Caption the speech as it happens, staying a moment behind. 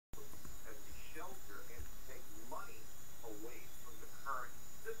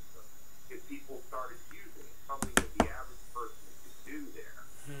started using it, something that the average person could do there.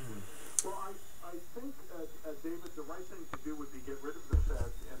 Well, I think, David, the right thing to do would be get rid of the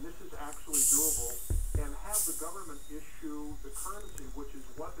Fed, and this is actually doable, and have the government issue the currency, which is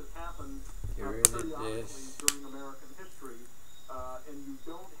what has happened periodically during American history, and you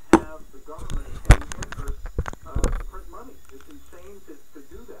don't have the government paying interest to print money. It's insane to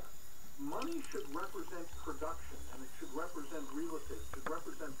do that. Money should represent production, and it should represent real estate, it should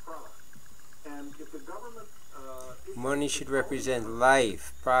represent products. And if the government... money should represent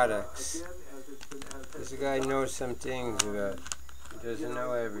life, products. Again, This guy knows some things about it. He doesn't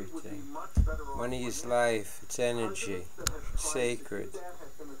know everything. Money is life, it's energy, sacred.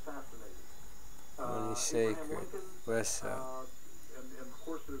 Money is sacred. Bless up. And of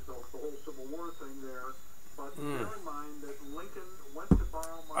course there's the whole Civil War thing there. But bear in mind that Lincoln went to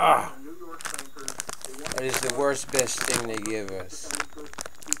borrow money from New York bankers. That is the worst, best thing they give us.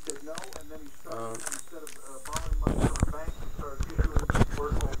 He said no, and then he started, instead of borrowing money from the bank, he started issuing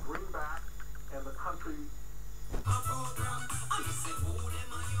what's called greenback, and the country...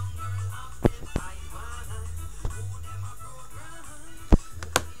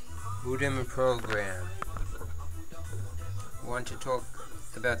 Who them a program? Want to talk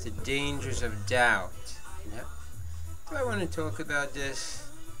about the dangers of doubt. Yep. Do I want to talk about this?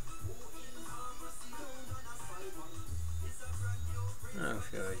 I don't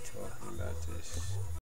feel like talking about this.